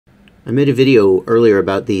I made a video earlier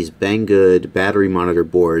about these Banggood battery monitor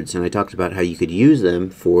boards, and I talked about how you could use them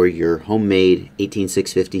for your homemade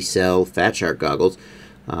 18650 cell FatShark goggles.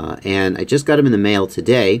 And I just got them in the mail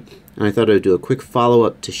today, and I thought I would do a quick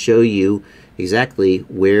follow-up to show you exactly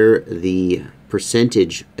where the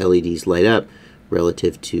percentage LEDs light up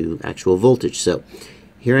relative to actual voltage. So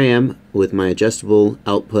here I am with my adjustable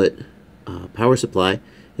output power supply.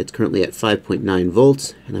 It's currently at 5.9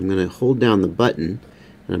 volts, and I'm going to hold down the button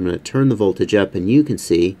and I'm going to turn the voltage up, and you can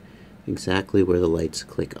see exactly where the lights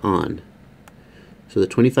click on. So the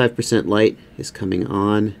 25% light is coming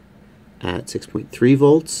on at 6.3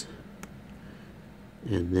 volts,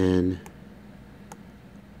 and then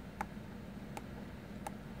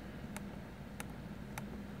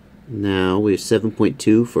now we have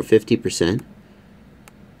 7.2 for 50%.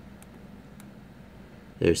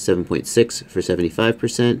 There's 7.6 for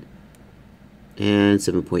 75%, and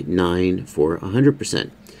 7.9 for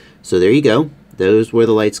 100%. So there you go. Those where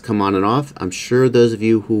the lights come on and off. I'm sure those of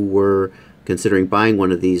you who were considering buying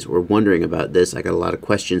one of these were wondering about this. I got a lot of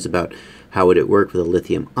questions about how would it work with a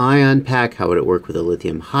lithium ion pack, how would it work with a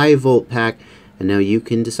lithium high volt pack, and now you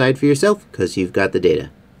can decide for yourself because you've got the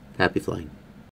data. Happy flying.